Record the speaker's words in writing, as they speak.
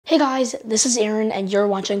Hey guys, this is Aaron and you're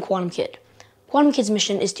watching Quantum Kid. Quantum Kid's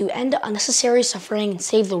mission is to end unnecessary suffering and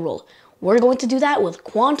save the world. We're going to do that with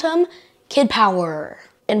Quantum Kid Power.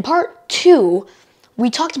 In part 2, we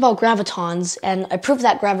talked about gravitons and I proved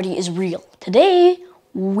that gravity is real. Today,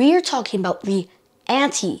 we're talking about the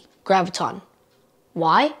anti-graviton.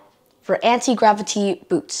 Why? For anti-gravity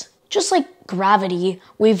boots. Just like gravity,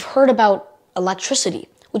 we've heard about electricity,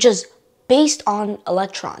 which is based on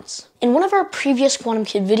electrons. In one of our previous Quantum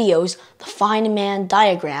Kid videos, the Feynman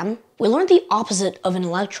diagram, we learned the opposite of an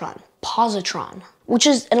electron, positron, which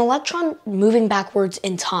is an electron moving backwards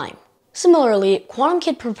in time. Similarly, Quantum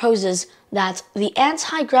Kid proposes that the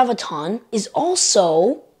anti-graviton is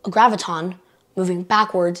also a graviton moving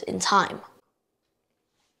backwards in time.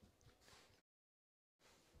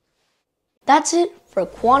 That's it for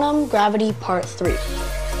Quantum Gravity Part 3.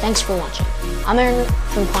 Thanks for watching. I'm Aaron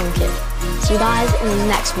from Quantum Kid. See you guys in the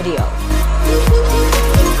next video.